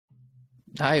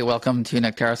Hi, welcome to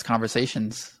Nectar's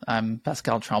Conversations. I'm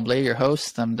Pascal Tremblay, your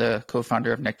host. I'm the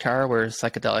co-founder of Nectar. We're a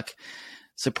psychedelic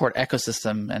support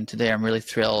ecosystem, and today I'm really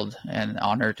thrilled and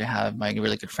honored to have my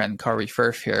really good friend Cory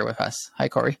Firth here with us. Hi,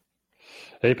 Cory.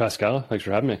 Hey, Pascal. Thanks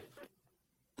for having me.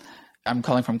 I'm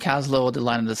calling from Caslow, the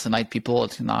land of the Sinite people,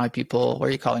 the Tanai people. Where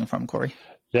are you calling from, Cory?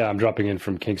 Yeah, I'm dropping in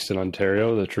from Kingston,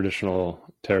 Ontario, the traditional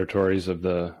territories of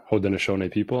the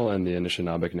Haudenosaunee people and the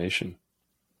Anishinaabe Nation.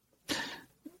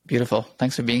 Beautiful.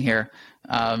 Thanks for being here.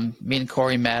 Me and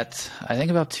Cory met, I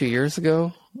think, about 2 years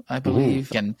ago, I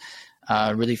believe, and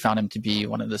really found him to be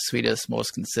one of the sweetest,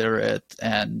 most considerate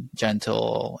and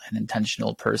gentle and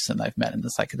intentional person I've met in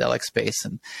the psychedelic space.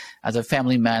 And as a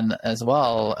family man as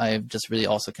well, I've just really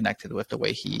also connected with the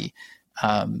way he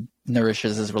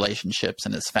nourishes his relationships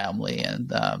and his family and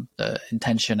the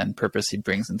intention and purpose he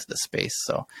brings into the space.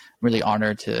 So I'm really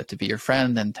honored to be your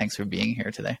friend, and thanks for being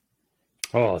here today.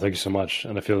 Oh, thank you so much.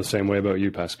 And I feel the same way about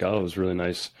you, Pascal. It was really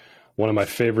nice. One of my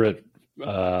favorite,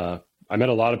 I met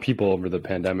a lot of people over the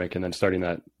pandemic, and then starting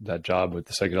that job with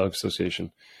the Psychedelic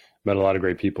Association. Met a lot of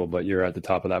great people, but you're at the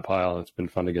top of that pile. It's been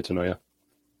fun to get to know you.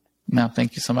 No,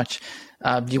 thank you so much.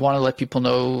 Do you want to let people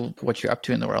know what you're up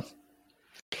to in the world?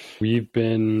 We've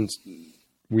been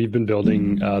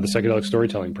building the Psychedelic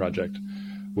Storytelling Project,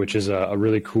 which is a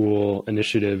really cool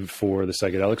initiative for the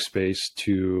psychedelic space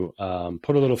to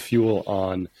put a little fuel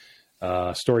on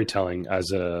storytelling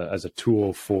as a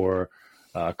tool for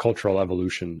cultural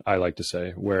evolution, I like to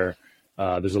say, where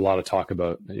there's a lot of talk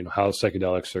about how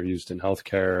psychedelics are used in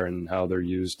healthcare and how they're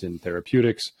used in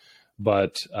therapeutics.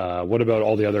 But what about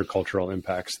all the other cultural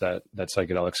impacts that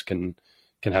psychedelics can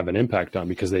have an impact on,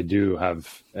 because they do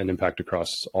have an impact across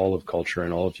all of culture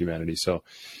and all of humanity. So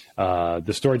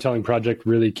the storytelling project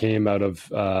really came out of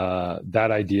that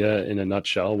idea in a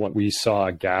nutshell. What we saw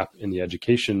a gap in the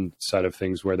education side of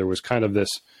things, where there was kind of this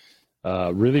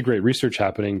really great research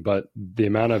happening, but the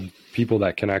amount of people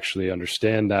that can actually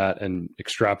understand that and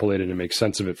extrapolate it and make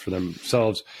sense of it for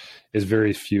themselves is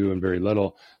very few and very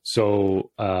little.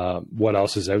 So what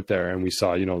else is out there? And we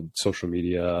saw, social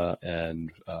media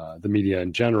and the media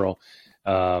in general.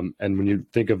 And when you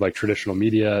think of like traditional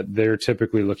media, they're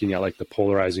typically looking at like the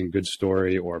polarizing good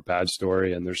story or bad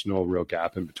story, and there's no real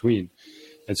gap in between.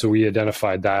 And so we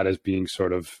identified that as being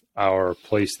sort of our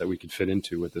place that we could fit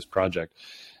into with this project.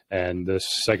 And this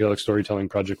Psychedelic Storytelling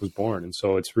Project was born. And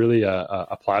so it's really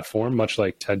a platform, much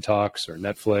like TED Talks or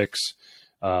Netflix,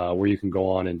 where you can go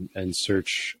on and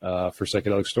search for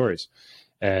psychedelic stories.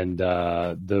 And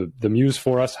the muse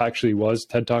for us actually was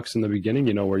TED Talks in the beginning,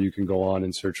 where you can go on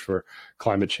and search for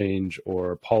climate change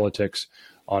or politics.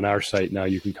 On our site now,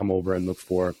 you can come over and look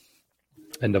for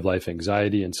end-of-life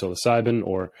anxiety and psilocybin,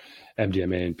 or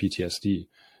MDMA and PTSD,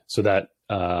 so that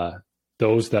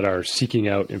those that are seeking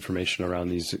out information around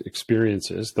these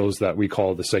experiences, those that we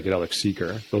call the psychedelic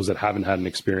seeker, those that haven't had an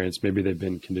experience, maybe they've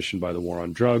been conditioned by the war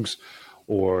on drugs,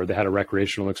 or they had a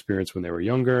recreational experience when they were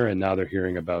younger, and now they're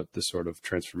hearing about this sort of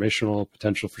transformational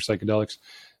potential for psychedelics.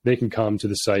 They can come to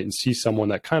the site and see someone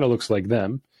that kind of looks like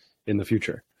them in the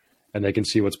future, and they can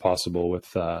see what's possible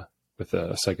with a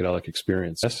psychedelic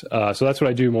experience. So that's what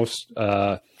I do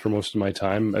for most of my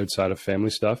time outside of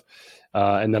family stuff.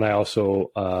 And then I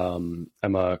also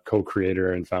am a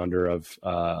co-creator and founder of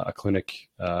a clinic,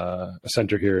 a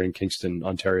center here in Kingston,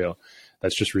 Ontario,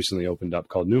 that's just recently opened up,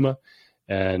 called Numa.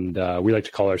 And we like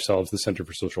to call ourselves the Center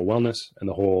for Social Wellness. And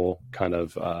the whole kind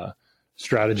of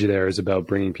strategy there is about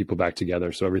bringing people back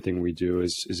together. So everything we do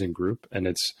is in group. And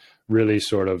it's really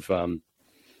sort of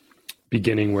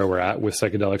beginning where we're at with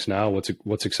psychedelics now,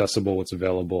 what's accessible, what's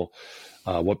available,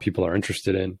 what people are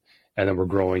interested in. And then we're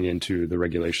growing into the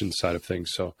regulation side of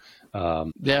things. So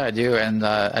yeah, I do. And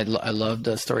I love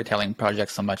the storytelling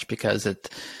project so much because it,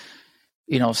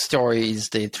 stories,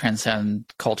 they transcend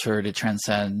culture, they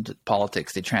transcend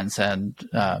politics, they transcend,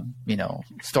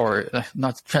 story,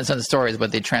 not transcend stories,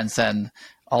 but they transcend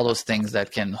all those things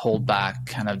that can hold back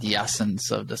kind of the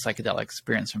essence of the psychedelic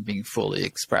experience from being fully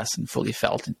expressed and fully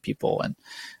felt in people. And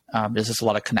there's just a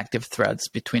lot of connective threads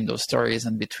between those stories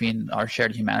and between our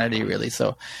shared humanity, really.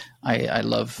 So I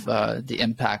love the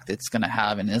impact it's going to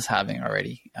have and is having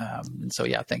already. And so,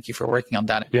 yeah, thank you for working on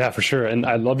that. Yeah, for sure. And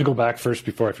I'd love to go back first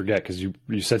before I forget, because you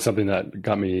said something that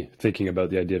got me thinking about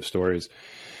the idea of stories.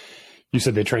 You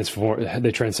said they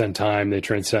transcend time, they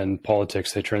transcend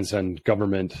politics, they transcend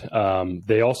government.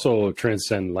 They also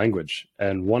transcend language.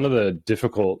 And one of the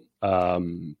difficult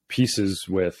pieces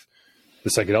with the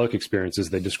psychedelic experience is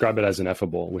they describe it as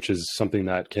ineffable, which is something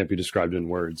that can't be described in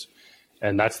words.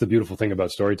 And that's the beautiful thing about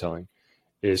storytelling,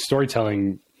 is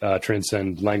storytelling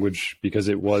transcend language, because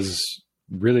it was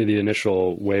really the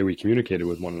initial way we communicated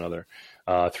with one another,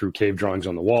 through cave drawings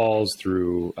on the walls,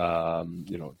 through,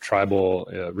 tribal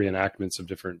reenactments of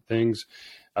different things.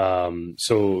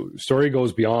 So story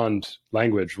goes beyond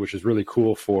language, which is really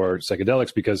cool for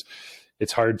psychedelics, because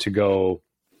it's hard to go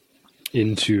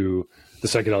into the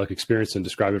psychedelic experience and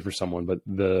describe it for someone. But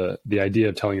the idea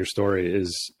of telling your story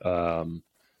is,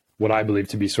 what I believe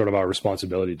to be sort of our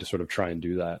responsibility to sort of try and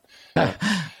do that.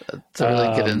 That's a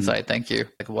really good insight. Thank you.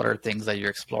 Like, what are things that you're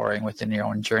exploring within your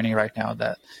own journey right now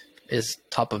that is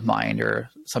top of mind, or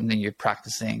something you're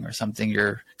practicing, or something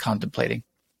you're contemplating?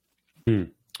 Yeah.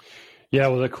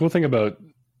 Well, the cool thing about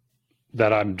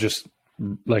that I'm just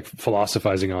like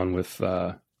philosophizing on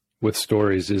with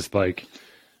stories is, like,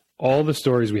 all the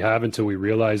stories we have until we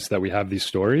realize that we have these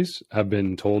stories have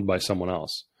been told by someone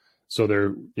else. So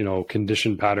they're,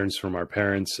 conditioned patterns from our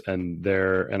parents and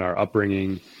our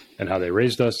upbringing and how they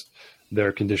raised us.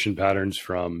 They're conditioned patterns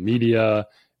from media,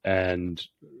 and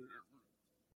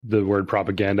the word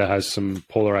propaganda has some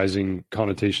polarizing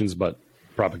connotations, but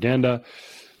propaganda.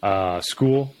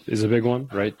 School is a big one,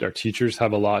 right? Our teachers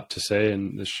have a lot to say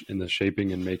in the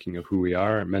shaping and making of who we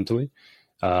are mentally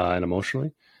and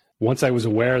emotionally. Once I was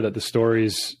aware that the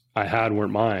stories I had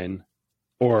weren't mine,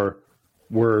 or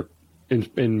were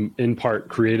in part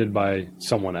created by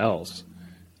someone else,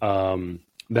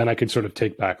 then I could sort of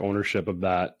take back ownership of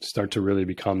that, start to really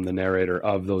become the narrator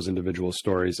of those individual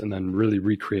stories, and then really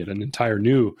recreate an entire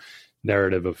new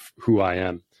narrative of who I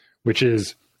am, which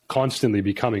is constantly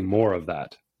becoming more of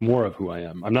that, more of who I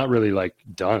am. I'm not really like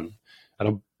done. I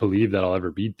don't believe that I'll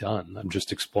ever be done. I'm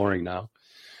just exploring now.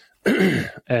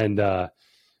 And a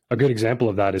good example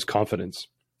of that is confidence.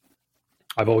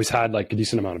 I've always had like a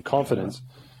decent amount of confidence,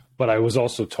 but I was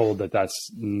also told that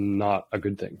that's not a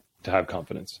good thing to have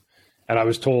confidence. And I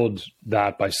was told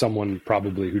that by someone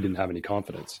probably who didn't have any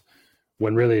confidence,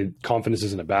 when really confidence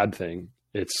isn't a bad thing.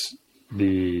 It's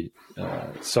the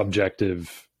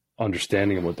subjective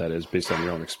understanding of what that is based on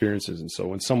your own experiences. And so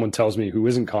when someone tells me who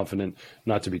isn't confident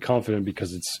not to be confident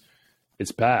because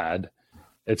it's bad,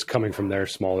 it's coming from their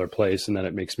smaller place. And then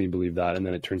it makes me believe that. And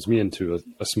then it turns me into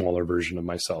a smaller version of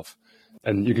myself.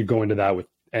 And you could go into that with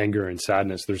anger and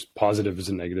sadness. There's positives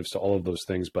and negatives to all of those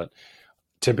things, but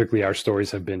typically our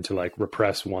stories have been to like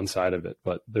repress one side of it,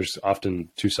 but there's often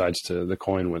two sides to the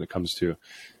coin when it comes to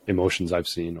emotions I've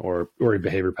seen, or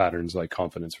behavior patterns like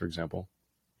confidence, for example.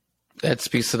 It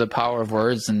speaks to the power of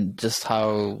words, and just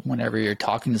how whenever you're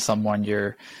talking to someone,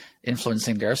 you're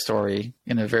influencing their story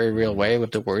in a very real way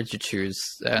with the words you choose,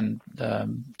 and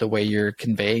the way you're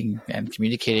conveying and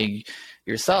communicating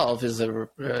yourself is an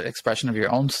expression of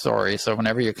your own story. So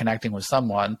whenever you're connecting with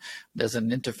someone, there's an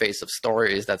interface of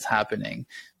stories that's happening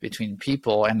between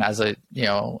people. And as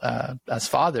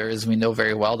fathers, we know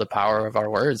very well the power of our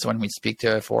words when we speak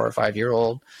to a 4 or 5 year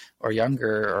old or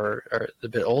younger, or a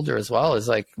bit older as well. Is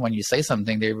like when you say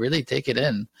something, they really take it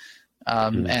in.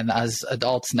 And as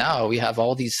adults now, we have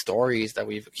all these stories that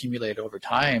we've accumulated over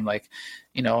time. Like,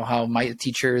 how my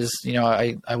teachers,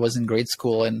 I was in grade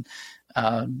school, and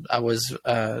I was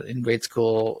in grade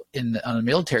school on a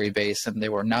military base, and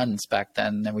there were nuns back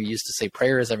then, and we used to say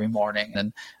prayers every morning.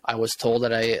 And I was told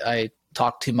that I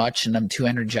talk too much and I'm too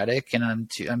energetic, and I'm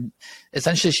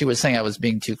essentially, she was saying I was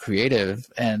being too creative.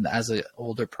 And as an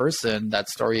older person, that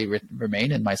story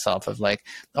remained in myself of like,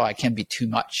 oh, I can't be too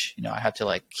much, I have to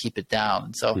like keep it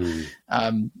down. So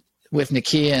with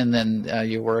Nikki, and then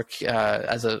your work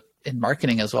in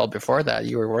marketing as well, before that,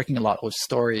 you were working a lot with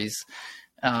stories.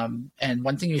 And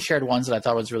one thing you shared once that I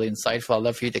thought was really insightful, I'd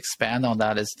love for you to expand on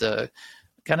that, is the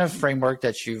kind of framework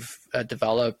that you've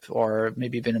developed, or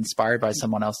maybe been inspired by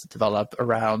someone else to develop,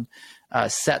 around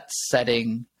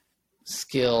setting,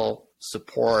 skill,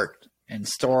 support, and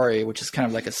story, which is kind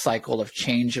of like a cycle of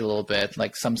change a little bit.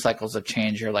 Like some cycles of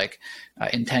change are like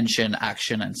intention,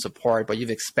 action, and support, but you've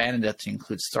expanded it to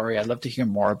include story. I'd love to hear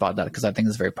more about that, because I think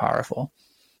it's very powerful.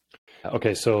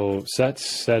 Okay, so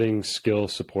setting, skill,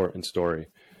 support, and story.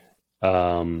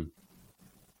 I'm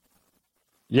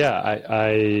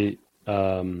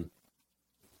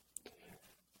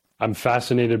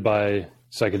fascinated by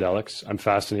psychedelics. I'm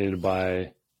fascinated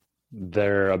by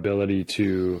their ability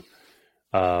to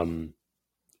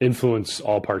influence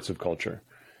all parts of culture.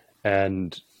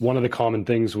 And one of the common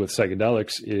things with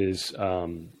psychedelics is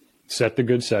set the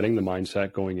good setting, the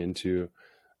mindset going into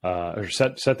or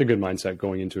set the good mindset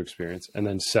going into experience, and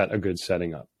then set a good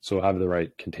setting up. So have the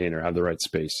right container, have the right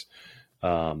space.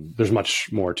 There's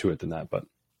much more to it than that, but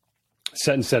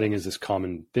set and setting is this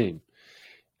common theme.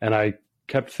 And I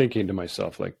kept thinking to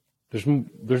myself, like, there's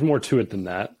more to it than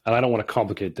that. And I don't want to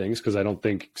complicate things, because I don't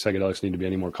think psychedelics need to be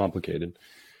any more complicated.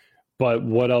 But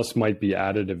what else might be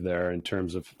additive there in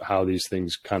terms of how these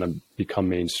things kind of become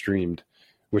mainstreamed,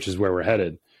 which is where we're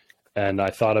headed. And I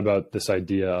thought about this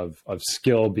idea of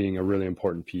skill being a really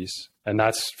important piece. And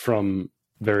that's from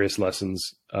various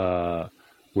lessons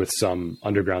with some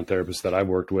underground therapists that I've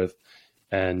worked with,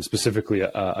 and specifically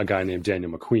a guy named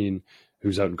Daniel McQueen,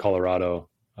 who's out in Colorado.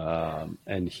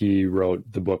 And he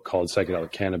wrote the book called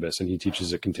Psychedelic Cannabis, and he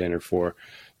teaches a container for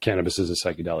cannabis as a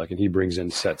psychedelic, and he brings in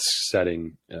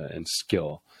setting and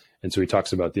skill. And so he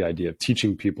talks about the idea of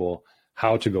teaching people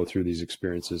how to go through these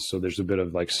experiences. So there's a bit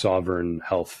of like sovereign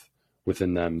health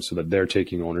within them, so that they're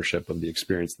taking ownership of the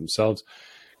experience themselves.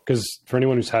 Because for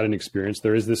anyone who's had an experience,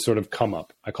 there is this sort of come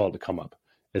up. I call it the come up.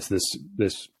 It's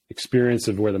this experience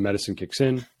of where the medicine kicks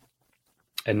in,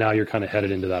 and now you're kind of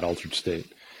headed into that altered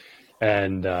state.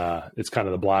 And it's kind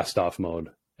of the blast off mode.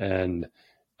 And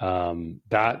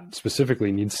that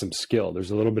specifically needs some skill.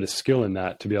 There's a little bit of skill in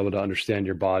that to be able to understand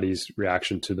your body's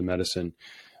reaction to the medicine,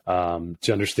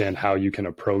 to understand how you can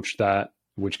approach that,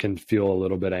 which can feel a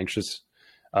little bit anxious,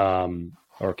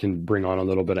 or can bring on a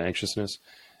little bit of anxiousness.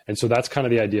 And so that's kind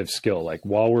of the idea of skill. Like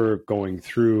while we're going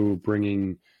through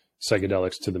bringing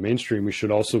psychedelics to the mainstream, we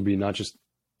should also be not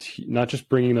just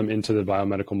bringing them into the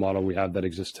biomedical model we have that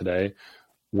exists today,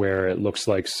 where it looks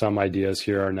like some ideas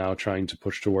here are now trying to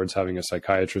push towards having a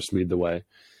psychiatrist lead the way.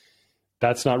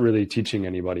 That's not really teaching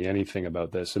anybody anything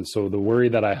about this. And so the worry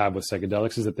that I have with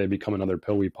psychedelics is that they become another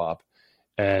pill we pop,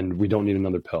 and we don't need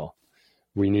another pill.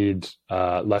 We need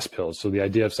less pills. So the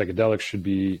idea of psychedelics should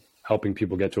be helping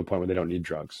people get to a point where they don't need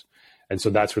drugs. And so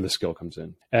that's where the skill comes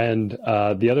in. And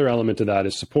the other element of that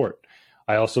is support.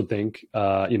 I also think,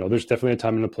 there's definitely a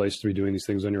time and a place to be doing these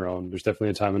things on your own. There's definitely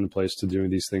a time and a place to doing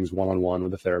these things one-on-one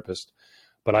with a therapist.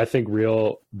 But I think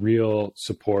real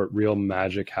support, real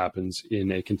magic happens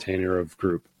in a container of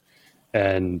group.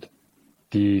 And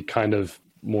the kind of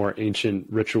more ancient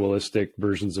ritualistic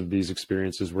versions of these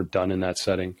experiences were done in that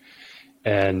setting.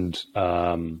 And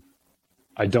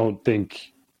I don't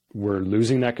think we're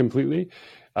losing that completely.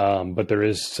 But there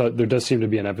does seem to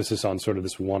be an emphasis on sort of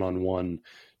this one-on-one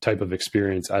type of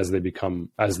experience as this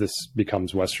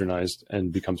becomes westernized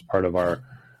and becomes part of our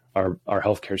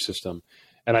healthcare system.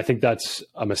 And I think that's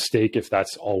a mistake if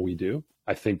that's all we do.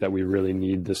 I think that we really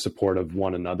need the support of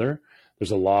one another.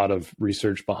 There's a lot of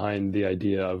research behind the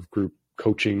idea of group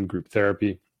coaching, group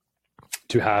therapy,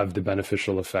 to have the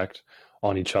beneficial effect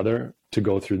on each other to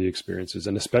go through the experiences.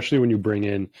 And especially when you bring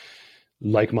in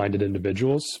like-minded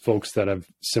individuals, folks that have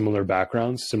similar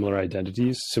backgrounds, similar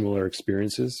identities, similar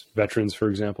experiences. Veterans, for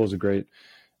example, is a great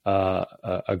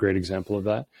example of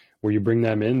that. Where you bring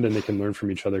them in, then they can learn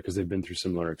from each other because they've been through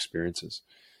similar experiences.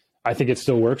 I think it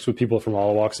still works with people from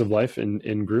all walks of life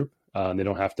in group. They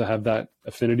don't have to have that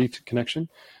affinity to connection,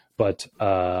 but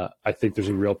I think there's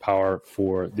a real power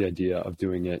for the idea of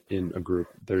doing it in a group.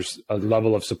 There's a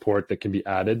level of support that can be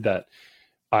added that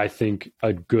I think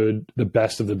the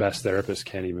best of the best therapists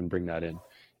can't even bring that in.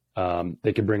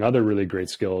 They can bring other really great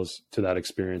skills to that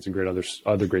experience and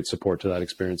other great support to that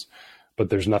experience,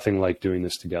 but there's nothing like doing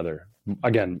this together.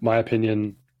 Again, my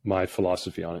opinion, my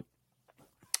philosophy on it.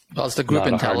 Well, it's the group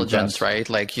intelligence, right?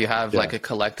 Like you have like a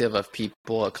collective of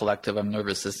people, a collective of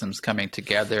nervous systems coming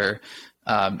together.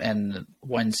 And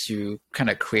once you kind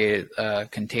of create a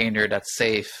container that's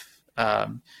safe,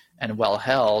 and well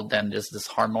held, then there's this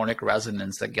harmonic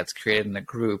resonance that gets created in the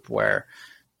group where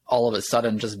all of a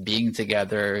sudden just being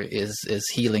together is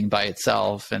healing by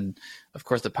itself. And of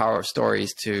course the power of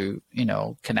stories to,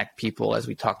 connect people, as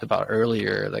we talked about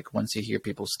earlier. Like once you hear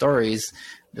people's stories,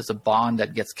 there's a bond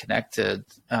that gets connected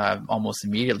almost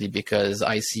immediately because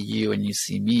I see you and you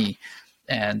see me.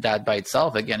 And that by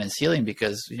itself, again, is healing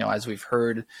because, as we've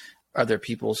heard other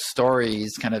people's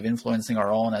stories kind of influencing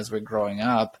our own as we're growing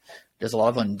up, there's a lot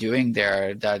of undoing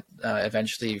there that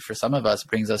eventually for some of us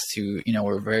brings us to,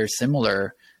 we're very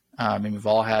similar. And we've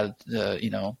all had,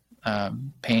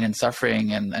 pain and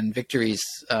suffering and victories,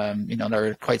 that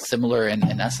are quite similar in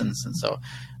essence. And so,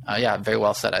 very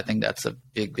well said. I think that's a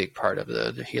big, big part of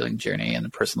the healing journey and the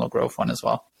personal growth one as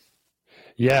well.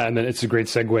 Yeah. And then it's a great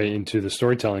segue into the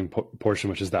storytelling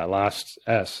portion, which is that last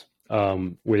S,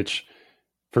 which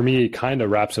for me kind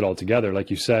of wraps it all together. Like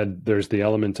you said, there's the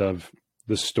element of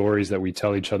the stories that we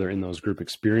tell each other in those group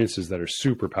experiences that are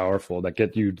super powerful, that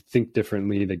get you to think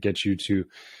differently, that get you to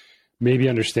maybe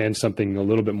understand something a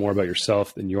little bit more about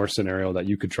yourself in your scenario that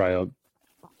you could try out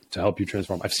to help you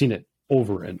transform. I've seen it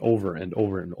over and over and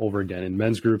over and over again in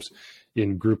men's groups,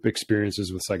 in group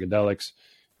experiences with psychedelics,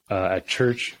 at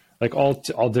church, like all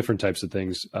different types of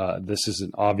things. This is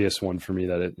an obvious one for me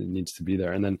that it needs to be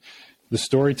there. And then the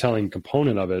storytelling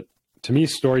component of it, to me,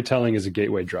 storytelling is a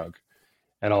gateway drug.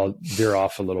 And I'll veer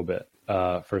off a little bit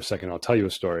for a second. I'll tell you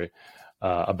a story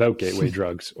about gateway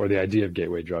drugs, or the idea of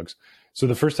gateway drugs. So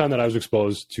the first time that I was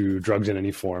exposed to drugs in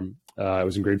any form, I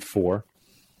was in grade 4.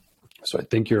 So I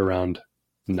think you're around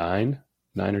 9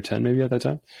 or 10 maybe at that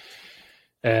time.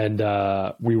 And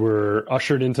we were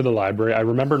ushered into the library. I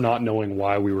remember not knowing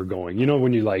why we were going. You know,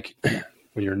 when you like,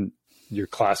 when your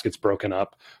class gets broken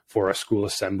up for a school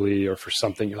assembly or for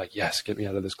something, you're like, yes, get me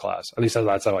out of this class. At least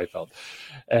that's how I felt.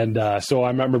 And so I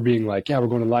remember being like, yeah, we're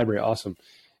going to the library. Awesome.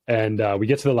 And we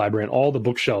get to the library, and all the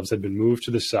bookshelves had been moved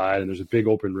to the side, and there's a big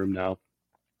open room now.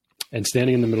 And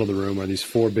standing in the middle of the room are these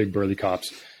 4 big burly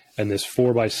cops and this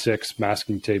 4x6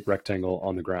 masking tape rectangle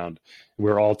on the ground.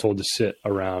 We were all told to sit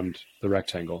around the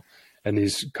rectangle. And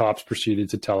these cops proceeded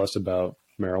to tell us about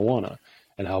marijuana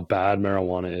and how bad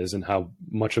marijuana is and how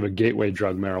much of a gateway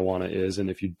drug marijuana is. And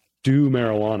if you do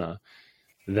marijuana,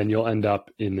 then you'll end up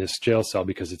in this jail cell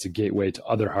because it's a gateway to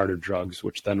other harder drugs,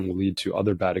 which then will lead to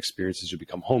other bad experiences. You'll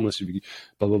become homeless,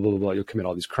 blah, blah, blah, blah. You'll commit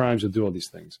all these crimes, you'll do all these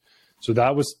things. So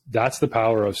that's the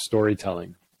power of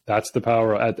storytelling. That's the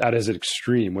power at its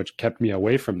extreme, which kept me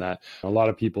away from that. A lot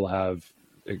of people have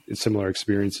similar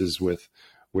experiences with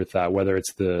that, whether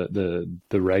it's the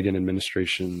Reagan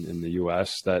administration in the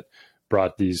US that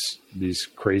brought these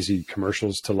crazy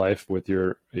commercials to life with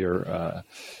your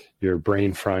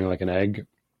brain frying like an egg,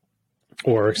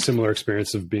 or a similar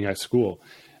experience of being at school.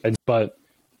 But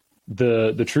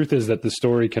the truth is that the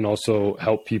story can also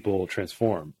help people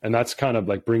transform. And that's kind of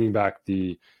like bringing back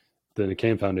the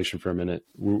Nicaean Foundation for a minute.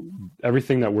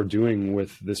 Everything that we're doing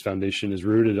with this foundation is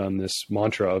rooted on this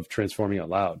mantra of transforming out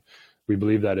loud. We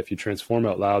believe that if you transform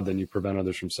out loud, then you prevent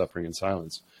others from suffering in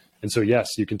silence. And so, yes,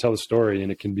 you can tell the story,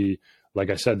 and it can be, like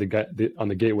I said, on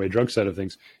the gateway drug side of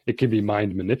things, it can be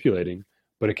mind manipulating,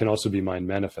 but it can also be mind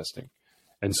manifesting.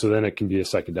 And so then it can be a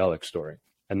psychedelic story.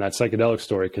 And that psychedelic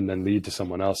story can then lead to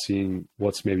someone else seeing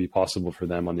what's maybe possible for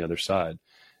them on the other side.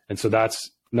 And so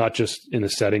that's not just in the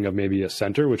setting of maybe a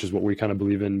center, which is what we kind of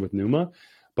believe in with Pneuma,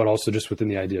 but also just within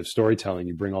the idea of storytelling.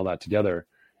 You bring all that together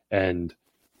and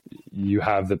you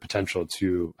have the potential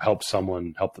to help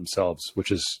someone help themselves,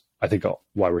 which is, I think,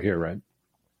 why we're here, right?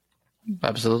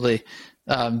 Absolutely.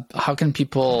 How can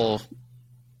people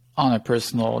on a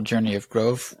personal journey of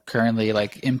growth currently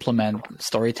like implement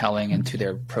storytelling into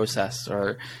their process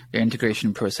or their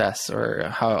integration process, or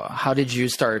how did you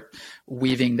start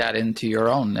weaving that into your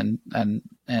own,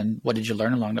 and what did you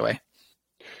learn along the way?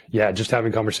 Yeah, just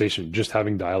having conversation, just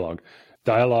having dialogue.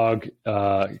 Dialogue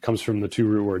comes from the 2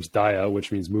 root words, dia,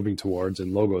 which means moving towards,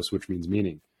 and logos, which means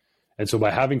meaning. And so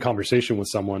by having conversation with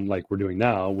someone like we're doing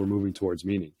now, we're moving towards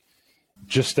meaning.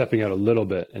 Just stepping out a little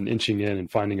bit and inching in and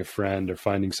finding a friend or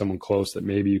finding someone close that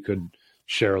maybe you could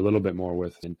share a little bit more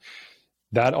with. And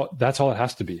that's all it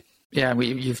has to be. Yeah,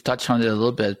 you've touched on it a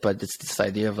little bit, but it's this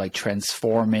idea of like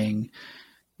transforming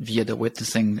via the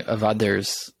witnessing of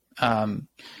others,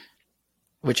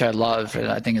 which I love, and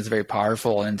I think is very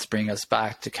powerful, and it's bringing us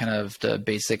back to kind of the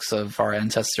basics of our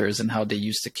ancestors and how they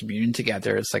used to commune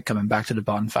together. It's like coming back to the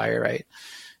bonfire, right?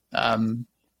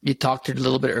 You talked a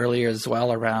little bit earlier as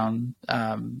well around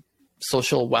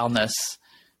social wellness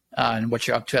and what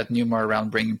you're up to at Pneuma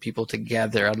around bringing people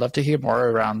together. I'd love to hear more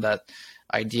around that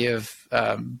idea of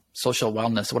social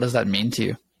wellness. What does that mean to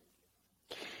you?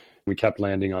 We kept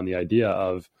landing on the idea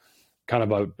of kind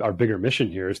of our bigger mission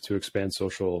here is to expand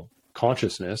social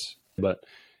consciousness, but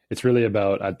it's really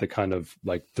about at the kind of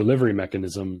like delivery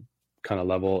mechanism kind of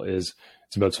level is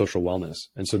it's about social wellness.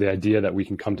 And so the idea that we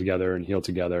can come together and heal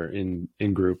together in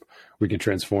group, we can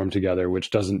transform together, which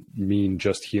doesn't mean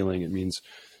just healing. It means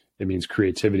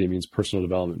creativity. It means personal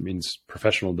development. It means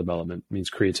professional development. It means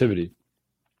creativity.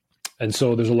 And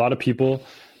so there's a lot of people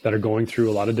that are going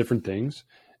through a lot of different things.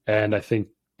 And I think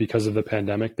because of the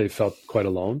pandemic, they felt quite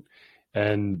alone.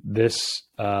 And this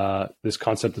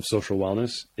concept of social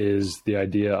wellness is the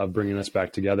idea of bringing us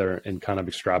back together and kind of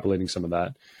extrapolating some of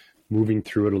that, moving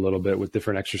through it a little bit with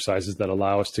different exercises that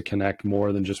allow us to connect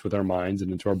more than just with our minds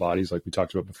and into our bodies, like we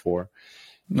talked about before.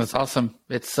 That's awesome.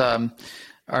 It's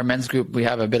our men's group. We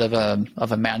have a bit of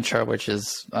a mantra, which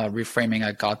is reframing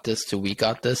 "I got this" to "we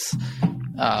got this,"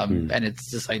 and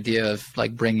it's this idea of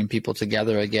like bringing people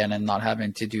together again and not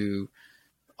having to do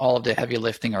all of the heavy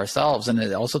lifting ourselves. And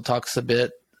it also talks a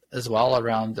bit as well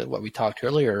around what we talked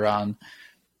earlier around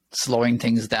slowing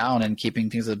things down and keeping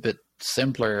things a bit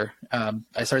simpler.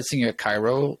 I started seeing a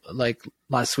chiro like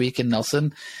last week in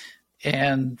Nelson,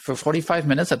 and for 45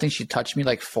 minutes, I think she touched me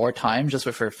like 4 times just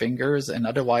with her fingers. And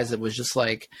otherwise it was just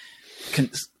like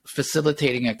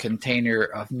facilitating a container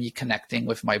of me connecting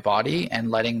with my body and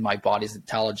letting my body's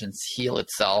intelligence heal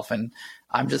itself. And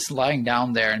I'm just lying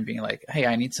down there and being like, hey,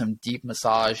 I need some deep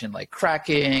massage and like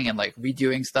cracking and like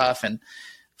redoing stuff. And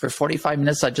for 45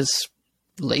 minutes, I just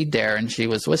laid there and she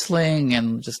was whistling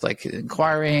and just like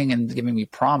inquiring and giving me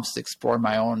prompts to explore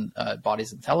my own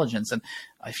body's intelligence. And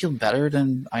I feel better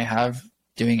than I have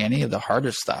doing any of the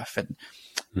harder stuff. And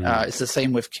it's the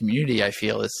same with community. I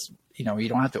feel is, you know, you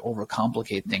don't have to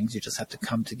overcomplicate things. You just have to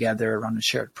come together around a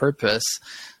shared purpose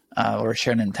or a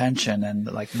shared intention,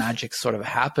 and like magic sort of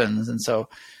happens. And so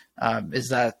is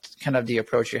that kind of the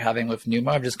approach you're having with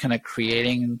Numa, of just kind of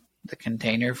creating the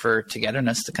container for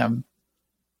togetherness to come?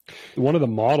 One of the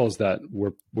models that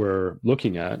we're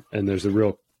looking at, and there's a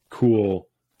real cool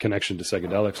connection to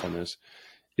psychedelics on this,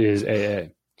 is AA.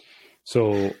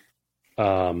 So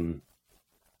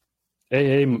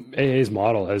AA's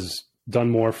model has done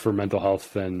more for mental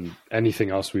health than anything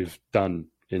else we've done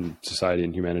in society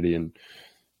and humanity. And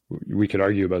we could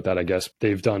argue about that, I guess.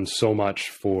 They've done so much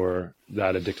for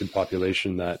that addicted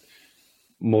population that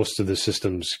most of the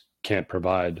systems can't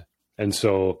provide. And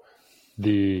so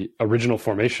the original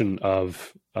formation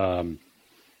of AA,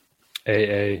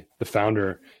 the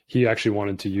founder, he actually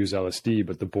wanted to use LSD,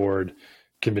 but the board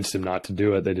convinced him not to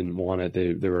do it. They didn't want it.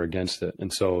 They were against it.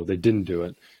 And so they didn't do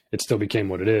it. It still became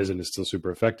what it is, and it's still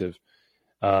super effective.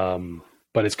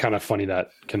 But it's kind of funny,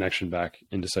 that connection back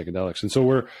into psychedelics. And so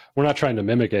we're not trying to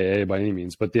mimic AA by any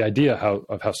means, but the idea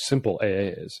of how simple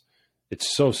AA is,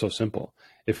 it's so simple.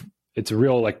 If it's a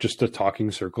real, like just a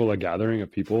talking circle, a gathering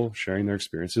of people sharing their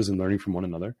experiences and learning from one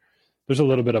another. There's a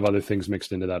little bit of other things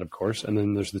mixed into that, of course. And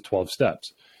then there's the 12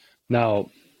 steps. Now,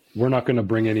 we're not going to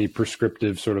bring any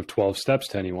prescriptive sort of 12 steps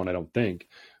to anyone, I don't think,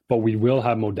 but we will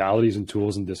have modalities and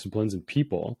tools and disciplines and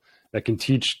people that can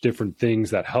teach different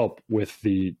things that help with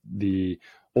the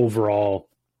overall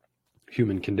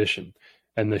human condition.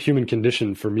 And the human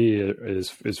condition for me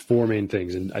is four main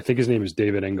things. And I think his name is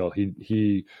David Engel.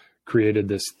 He created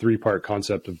this 3-part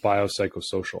concept of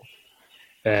biopsychosocial.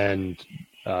 And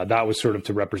that was sort of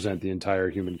to represent the entire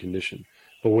human condition.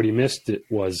 But what he missed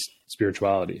was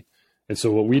spirituality. And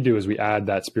so what we do is we add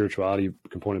that spirituality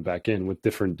component back in with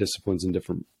different disciplines and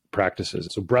different practices.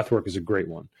 So breathwork is a great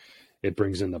one. It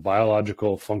brings in the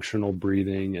biological, functional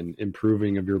breathing and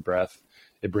improving of your breath.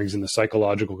 It brings in the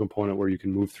psychological component where you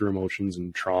can move through emotions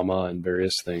and trauma and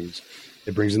various things.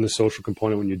 It brings in the social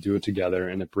component when you do it together,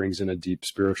 and it brings in a deep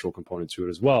spiritual component to it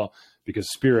as well,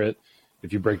 because spirit,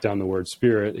 if you break down the word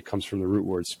spirit, it comes from the root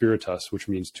word spiritus, which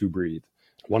means to breathe.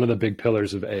 One of the big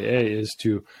pillars of AA is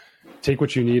to take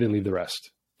what you need and leave the rest.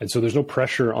 And so there's no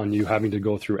pressure on you having to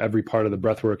go through every part of the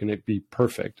breath work and it be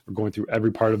perfect, or going through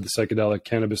every part of the psychedelic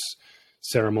cannabis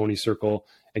ceremony circle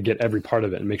and get every part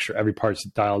of it and make sure every part's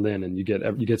dialed in and you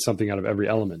get something out of every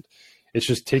element. It's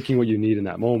just taking what you need in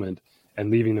that moment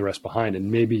and leaving the rest behind.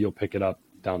 And maybe you'll pick it up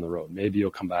down the road. Maybe you'll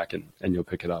come back and you'll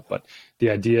pick it up. But the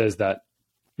idea is that,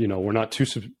 you know, we're not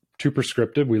too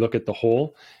prescriptive. We look at the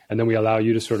whole, and then we allow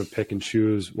you to sort of pick and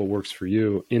choose what works for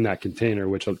you in that container,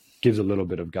 which gives a little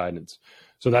bit of guidance.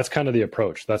 So that's kind of the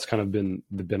approach. That's kind of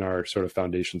been our sort of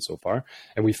foundation so far.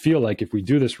 And we feel like if we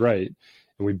do this right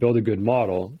and we build a good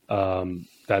model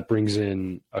that brings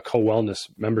in a co-wellness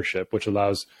membership, which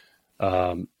allows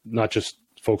not just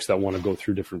folks that want to go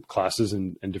through different classes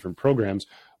and different programs,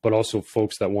 but also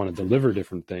folks that want to deliver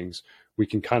different things, we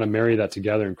can kind of marry that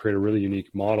together and create a really unique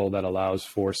model that allows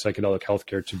for psychedelic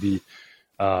healthcare to be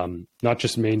not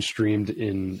just mainstreamed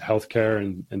in healthcare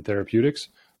and therapeutics,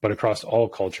 but across all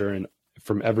culture and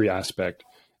from every aspect,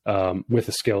 with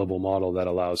a scalable model that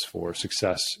allows for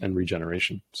success and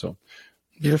regeneration. So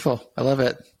beautiful. I love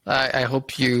it. I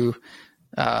hope you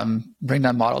bring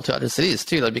that model to other cities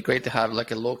too. That'd be great to have like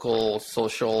a local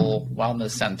social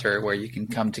wellness center where you can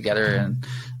come together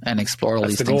and explore all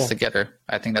these things together.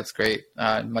 I think that's great.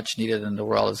 Much needed in the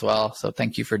world as well. So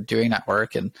thank you for doing that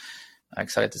work, and I'm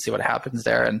excited to see what happens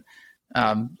there. And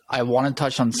I want to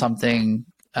touch on something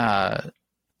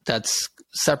that's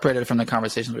separated from the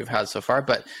conversations we've had so far,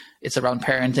 but it's around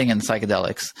parenting and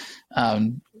psychedelics.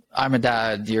 I'm a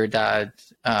dad, you're a dad.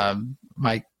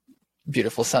 My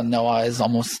beautiful son Noah is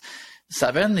almost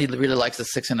 7. He really likes the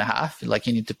 6.5. Like,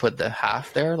 you need to put the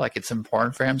half there. Like, it's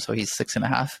important for him. So he's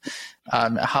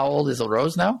 6.5. How old is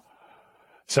Rose now?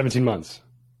 17 months.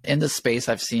 In this space,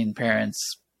 I've seen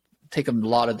parents take a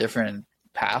lot of different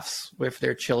paths with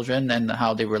their children and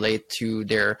how they relate to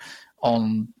their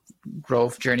own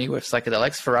growth journey with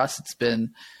psychedelics. For us, it's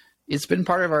been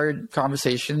part of our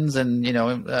conversations, and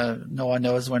Noah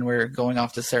knows when we're going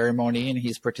off to ceremony, and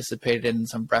he's participated in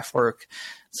some breathwork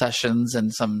sessions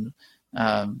and some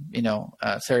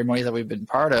ceremonies that we've been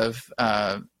part of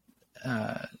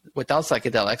without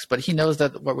psychedelics, but he knows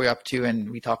that what we're up to, and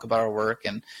we talk about our work,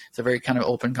 and it's a very kind of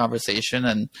open conversation,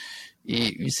 and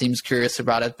he seems curious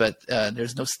about it, but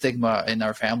there's no stigma in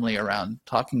our family around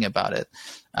talking about it.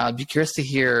 I'd be curious to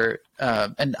hear,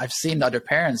 and I've seen other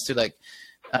parents do like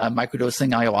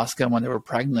microdosing ayahuasca when they were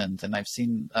pregnant, and I've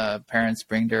seen parents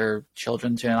bring their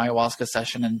children to an ayahuasca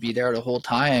session and be there the whole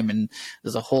time, and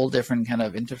there's a whole different kind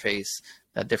of interface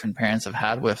that different parents have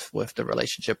had with the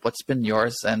relationship. What's been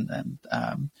yours and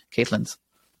Caitlin's?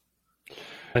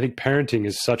 I think parenting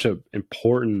is such an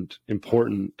important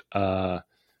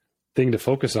thing to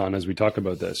focus on as we talk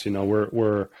about this.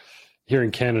 We're here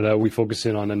in Canada, we focus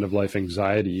in on end of life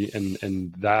anxiety,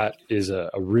 and that is a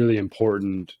really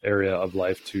important area of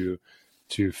life to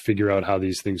figure out how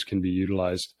these things can be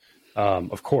utilized.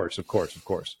 Of course.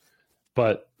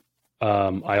 But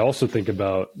I also think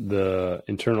about the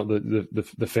internal,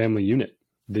 the family unit,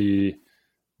 the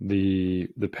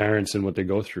parents and what they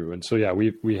go through. And so, yeah,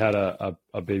 we had a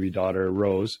baby daughter,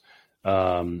 Rose,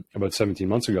 about 17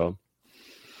 months ago.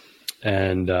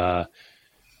 And,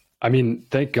 I mean,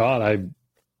 thank God I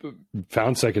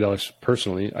found psychedelics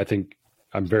personally. I think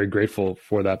I'm very grateful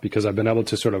for that, because I've been able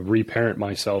to sort of reparent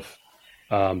myself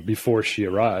before she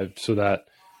arrived, so that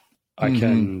I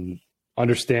can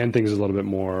understand things a little bit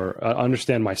more,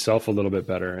 understand myself a little bit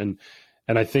better. And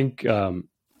I think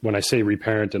when I say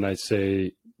reparent and I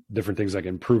say different things like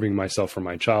improving myself from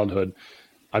my childhood,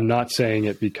 I'm not saying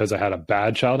it because I had a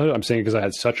bad childhood. I'm saying it because I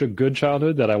had such a good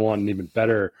childhood that I want an even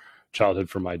better childhood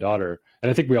for my daughter. And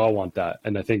I think we all want that.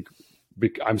 And I think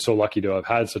I'm so lucky to have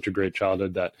had such a great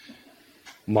childhood that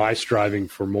my striving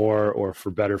for more or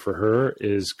for better for her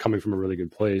is coming from a really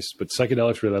good place. But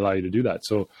psychedelics really allow you to do that.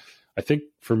 So I think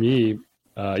for me,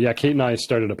 Kate and I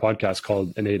started a podcast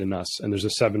called Innate in Us, and there's a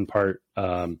 7-part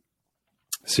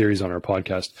series on our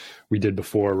podcast we did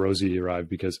before Rosie arrived,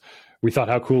 because we thought,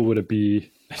 how cool would it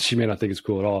be? She may not think it's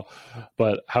cool at all,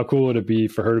 but how cool would it be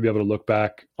for her to be able to look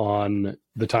back on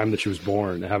the time that she was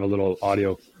born and have a little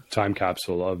audio time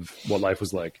capsule of what life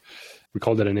was like? We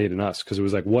called it Innate in Us because it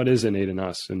was like, what is innate in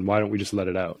us, and why don't we just let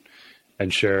it out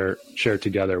and share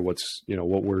together what's,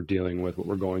 what we're dealing with, what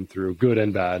we're going through, good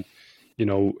and bad.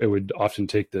 It would often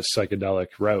take this psychedelic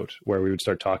route where we would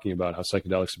start talking about how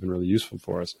psychedelics have been really useful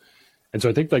for us. And so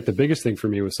I think like the biggest thing for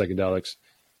me with psychedelics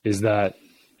is that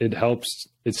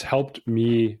it's helped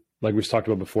me, like we talked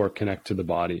about before, connect to the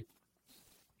body.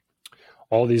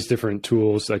 All these different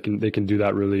tools they can do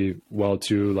that really well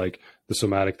too, like the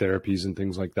somatic therapies and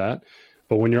things like that.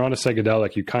 But when you're on a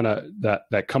psychedelic, you kind of,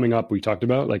 that coming up we talked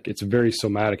about, like it's a very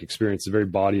somatic experience, a very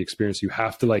body experience. You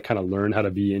have to like kind of learn how to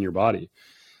be in your body.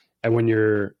 And when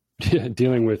you're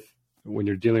dealing with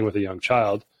a young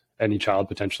child, any child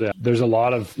potentially, there's a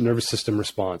lot of nervous system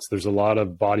response. There's a lot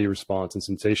of body response and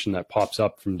sensation that pops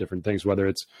up from different things, whether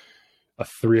it's a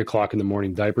 3 o'clock in the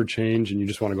morning diaper change and you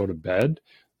just want to go to bed.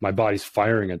 My body's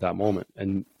firing at that moment.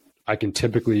 And I can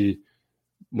typically,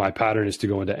 my pattern is to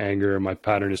go into anger. My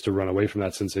pattern is to run away from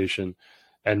that sensation.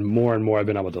 And more I've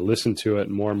been able to listen to it.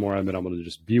 And more I've been able to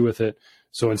just be with it.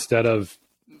 So instead of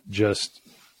just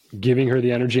giving her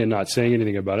the energy and not saying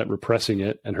anything about it, repressing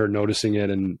it, and her noticing it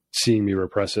and seeing me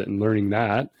repress it and learning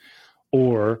that,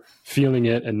 or feeling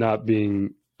it and not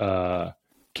being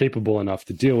capable enough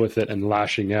to deal with it and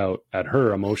lashing out at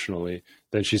her emotionally,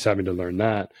 then she's having to learn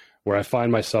that, where I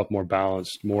find myself more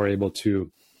balanced, more able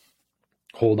to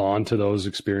hold on to those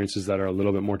experiences that are a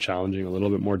little bit more challenging, a little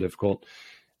bit more difficult,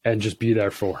 and just be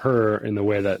there for her in the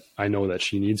way that I know that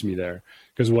she needs me there.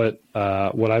 Because what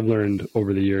I've learned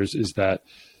over the years is that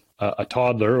a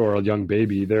toddler or a young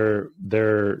baby, their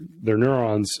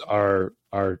neurons are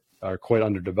quite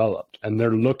underdeveloped, and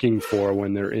they're looking for,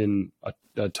 when they're in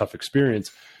a tough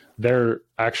experience, they're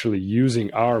actually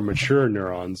using our mature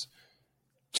neurons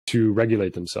to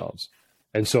regulate themselves.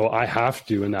 And so I have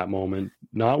to, in that moment,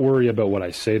 not worry about what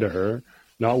I say to her,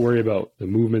 not worry about the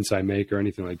movements I make or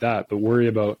anything like that, but worry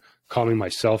about calming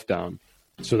myself down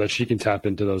so that she can tap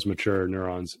into those mature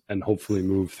neurons and hopefully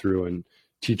move through and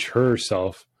teach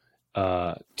herself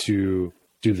to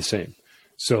do the same.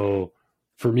 So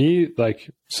for me, like,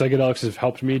 psychedelics have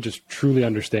helped me just truly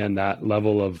understand that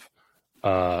level of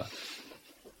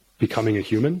becoming a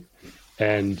human.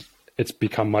 And it's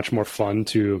become much more fun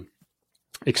to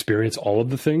experience all of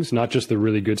the things, not just the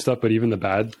really good stuff, but even the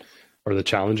bad or the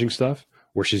challenging stuff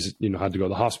where she's, had to go to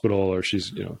the hospital, or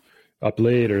she's, up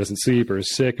late, or doesn't sleep, or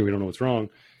is sick and we don't know what's wrong.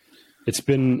 It's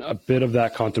been a bit of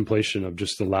that contemplation of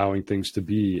just allowing things to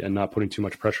be and not putting too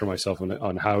much pressure on myself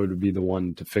on how to be the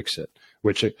one to fix it,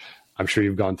 which I'm sure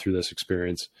you've gone through this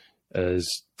experience. as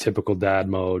typical dad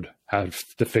mode, have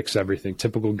to fix everything,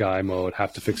 typical guy mode,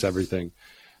 have to fix everything.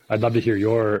 I'd love to hear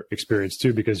your experience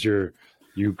too, because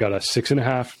you've got a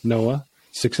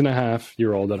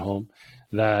 6.5-year-old at home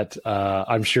that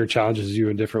I'm sure challenges you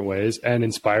in different ways and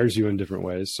inspires you in different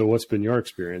ways. So what's been your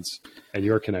experience and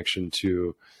your connection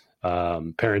to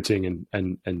parenting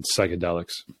and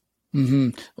psychedelics? Mm-hmm.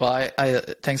 Well, I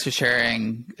thanks for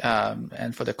sharing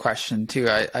and for the question too.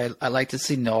 I like to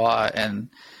see Noah and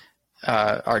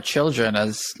our children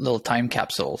as little time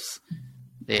capsules.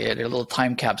 They're little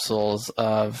time capsules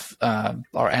of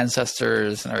our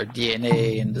ancestors and our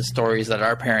DNA and the stories that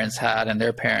our parents had and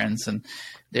their parents, and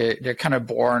they're kind of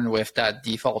born with that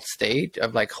default state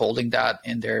of like holding that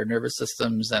in their nervous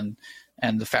systems and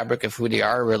the fabric of who they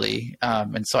are really.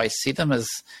 And so I see them as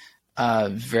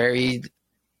very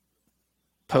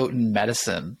potent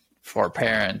medicine for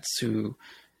parents who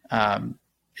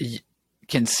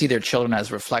can see their children as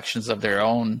reflections of their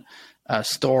own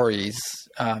stories,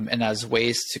 and as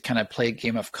ways to kind of play a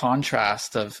game of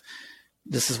contrast of,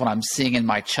 this is what I'm seeing in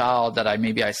my child that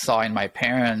I saw in my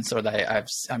parents, or that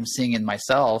I'm seeing in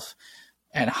myself,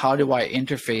 and how do I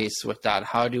interface with that?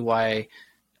 How do I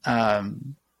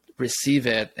receive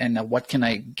it, and what can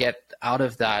I get out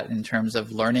of that in terms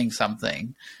of learning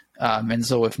something? And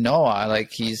so with Noah,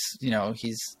 like he's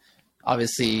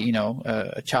obviously,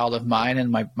 a child of mine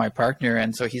and my partner.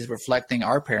 And so he's reflecting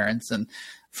our parents. And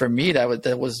for me,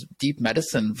 that was deep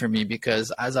medicine for me,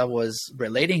 because as I was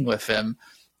relating with him,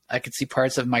 I could see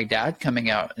parts of my dad coming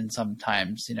out. And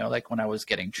sometimes, like when I was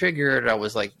getting triggered, I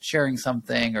was like sharing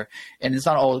something, and it's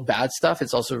not all bad stuff.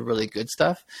 It's also really good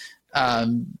stuff.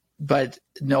 But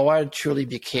Noah truly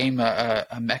became a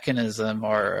mechanism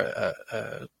or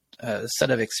a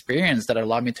set of experience that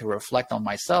allowed me to reflect on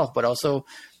myself, but also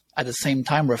at the same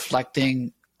time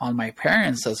reflecting on my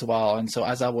parents as well. And so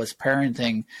as I was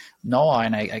parenting Noah,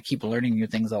 and I keep learning new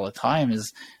things all the time,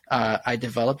 is I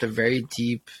developed a very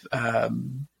deep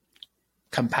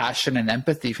compassion and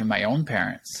empathy for my own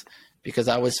parents, because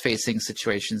I was facing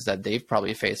situations that they've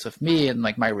probably faced with me. And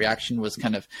like my reaction was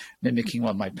kind of mimicking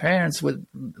what my parents would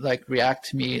like react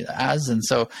to me as. And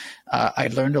so I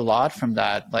learned a lot from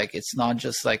that. Like, it's not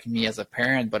just like me as a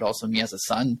parent, but also me as a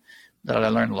son, that I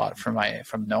learned a lot from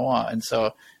Noah. And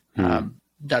so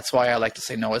that's why I like to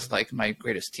say Noah's like my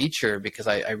greatest teacher, because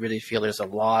I really feel there's a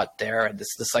lot there. And the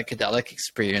psychedelic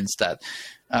experience that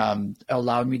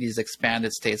allowed me these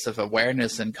expanded states of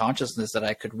awareness and consciousness, that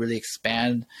I could really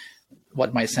expand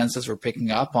what my senses were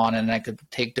picking up on, and I could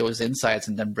take those insights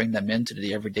and then bring them into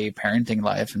the everyday parenting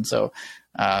life. And so,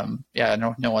 I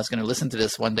know no one's going to listen to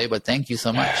this one day, but thank you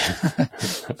so much.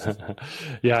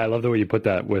 Yeah, I love the way you put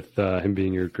that with him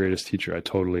being your greatest teacher. I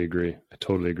totally agree.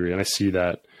 And I see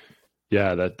that,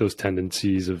 that those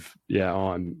tendencies of,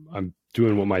 I'm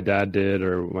doing what my dad did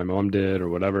or my mom did or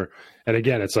whatever. And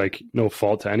again, it's like no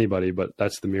fault to anybody, but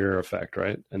that's the mirror effect,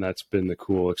 right? And that's been the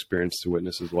cool experience to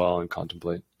witness as well and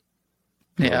contemplate.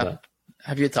 Yeah.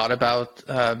 Have you thought about,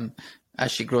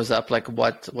 as she grows up, like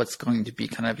what's going to be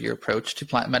kind of your approach to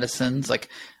plant medicines? Like,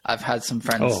 I've had some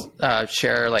friends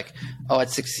share like,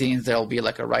 at 16, there'll be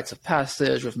like a rites of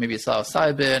passage with maybe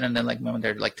psilocybin. And then like when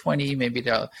they're like 20, maybe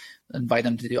they'll invite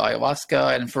them to do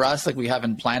ayahuasca. And for us, like, we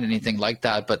haven't planned anything like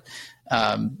that, but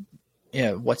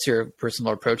what's your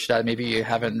personal approach to that? Maybe you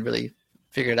haven't really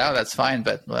figured it out. That's fine.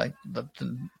 But like, love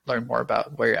to learn more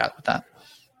about where you're at with that.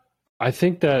 I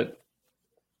think that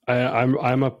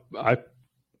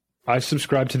I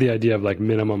subscribe to the idea of like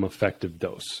minimum effective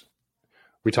dose.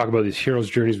 We talk about these heroes'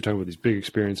 journeys. We talk about these big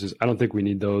experiences. I don't think we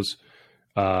need those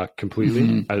completely.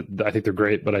 Mm-hmm. I think they're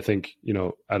great, but I think,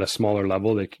 at a smaller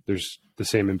level, there's the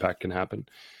same impact can happen.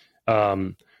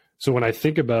 So when I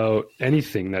think about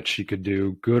anything that she could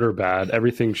do, good or bad,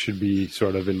 everything should be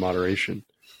sort of in moderation.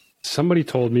 Somebody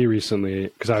told me recently,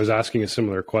 because I was asking a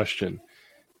similar question,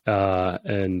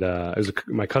 and it was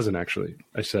my cousin, actually.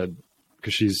 I said,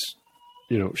 because she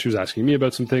was asking me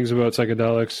about some things about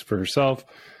psychedelics for herself.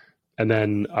 And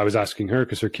then I was asking her,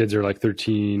 because her kids are like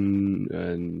 13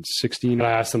 and 16. And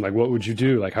I asked them, like, what would you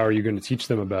do? Like, how are you going to teach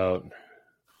them about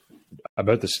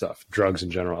this stuff, drugs in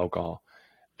general, alcohol?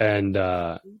 And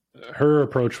her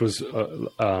approach was,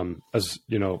 don't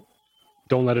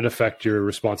let it affect your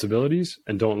responsibilities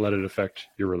and don't let it affect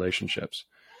your relationships.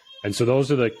 And so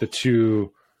those are like the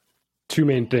two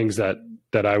main things that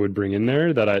I would bring in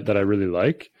there that I really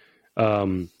like.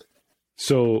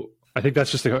 So I think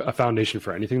that's just a foundation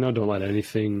for anything, though. Don't let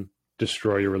anything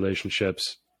destroy your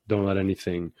relationships. Don't let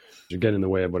anything get in the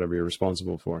way of whatever you're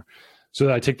responsible for.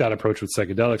 So I take that approach with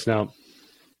psychedelics. Now,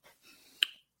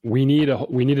 we need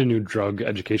a new drug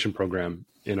education program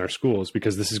in our schools,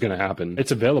 because this is going to happen.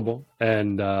 It's available,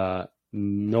 and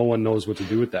no one knows what to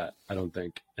do with that, I don't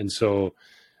think. And so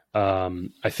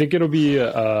I think it'll be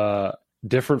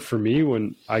different for me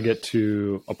when I get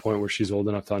to a point where she's old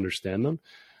enough to understand them.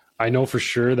 I know for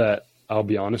sure that I'll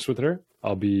be honest with her.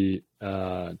 I'll be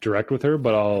direct with her,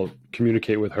 but I'll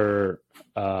communicate with her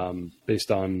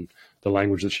based on the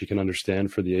language that she can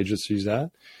understand for the age that she's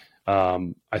at.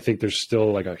 I think there's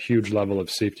still like a huge level of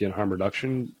safety and harm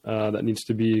reduction that needs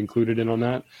to be included in on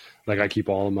that. Like I keep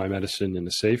all of my medicine in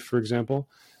the safe, for example,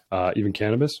 even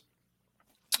cannabis.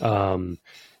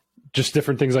 Just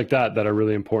different things like that are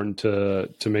really important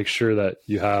to make sure that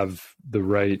you have the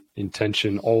right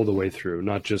intention all the way through,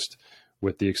 not just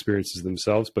with the experiences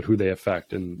themselves, but who they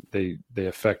affect. And they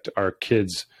affect our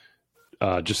kids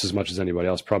just as much as anybody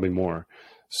else, probably more.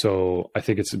 So I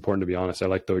think it's important to be honest. I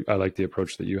like the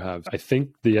approach that you have. I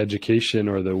think the education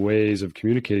or the ways of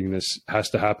communicating this has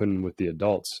to happen with the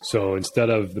adults. So instead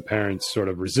of the parents sort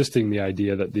of resisting the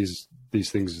idea that these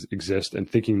things exist and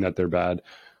thinking that they're bad,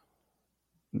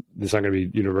 it's not going to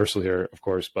be universal here, of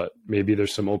course, but maybe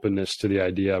there's some openness to the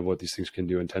idea of what these things can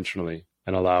do intentionally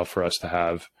and allow for us to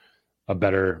have a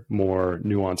better, more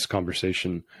nuanced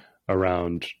conversation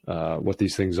around what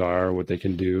these things are, what they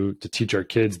can do, to teach our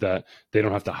kids that they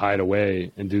don't have to hide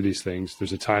away and do these things.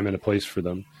 There's a time and a place for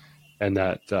them, and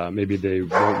that maybe they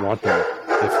won't want them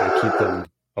if they keep them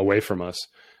away from us.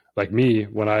 Like me,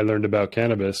 when I learned about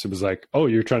cannabis, it was like, oh,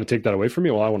 you're trying to take that away from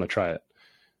me? Well, I want to try it.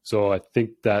 So I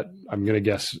think that I'm going to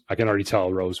guess, I can already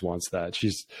tell Rose wants that.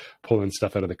 She's pulling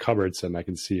stuff out of the cupboards, and I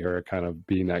can see her kind of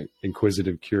being that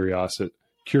inquisitive, curious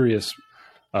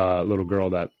little girl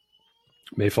that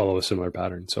may follow a similar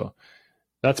pattern. So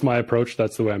that's my approach.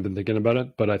 That's the way I've been thinking about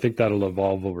it, but I think that'll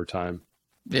evolve over time.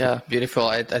 Yeah, beautiful.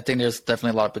 I think there's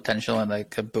definitely a lot of potential in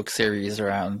like a book series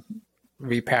around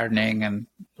repatterning and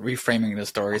reframing the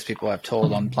stories people have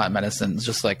told on plant medicines,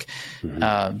 just like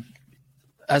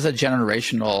as a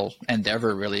generational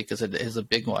endeavor, really, because it is a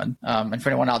big one. And for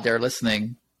anyone out there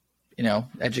listening,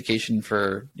 education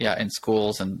in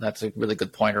schools, and that's a really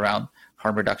good point around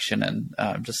harm reduction and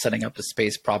just setting up the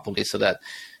space properly so that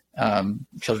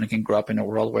children can grow up in a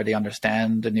world where they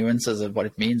understand the nuances of what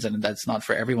it means, and that's not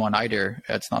for everyone either.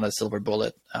 It's not a silver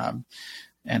bullet.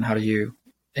 And how do you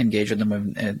engage with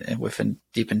them with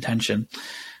deep intention?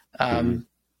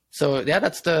 So yeah,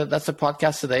 that's the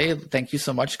podcast today. Thank you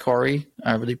so much, Cory.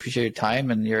 I really appreciate your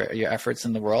time and your efforts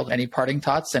in the world. Any parting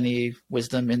thoughts, any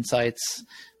wisdom, insights,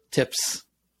 tips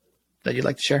that you'd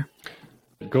like to share?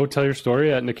 Go tell your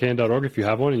story at nicayan.org if you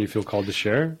have one and you feel called to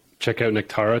share. Check out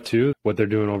Nictara too. What they're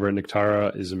doing over at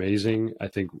Nictara is amazing. I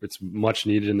think it's much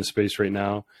needed in the space right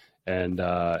now. And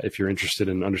if you're interested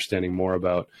in understanding more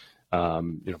about,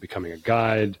 becoming a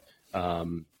guide,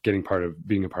 being a part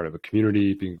of a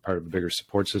community, being part of a bigger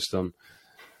support system,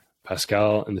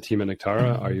 Pascal and the team at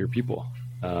Nictara are your people.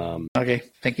 Okay.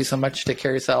 Thank you so much. Take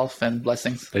care of yourself, and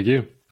blessings. Thank you.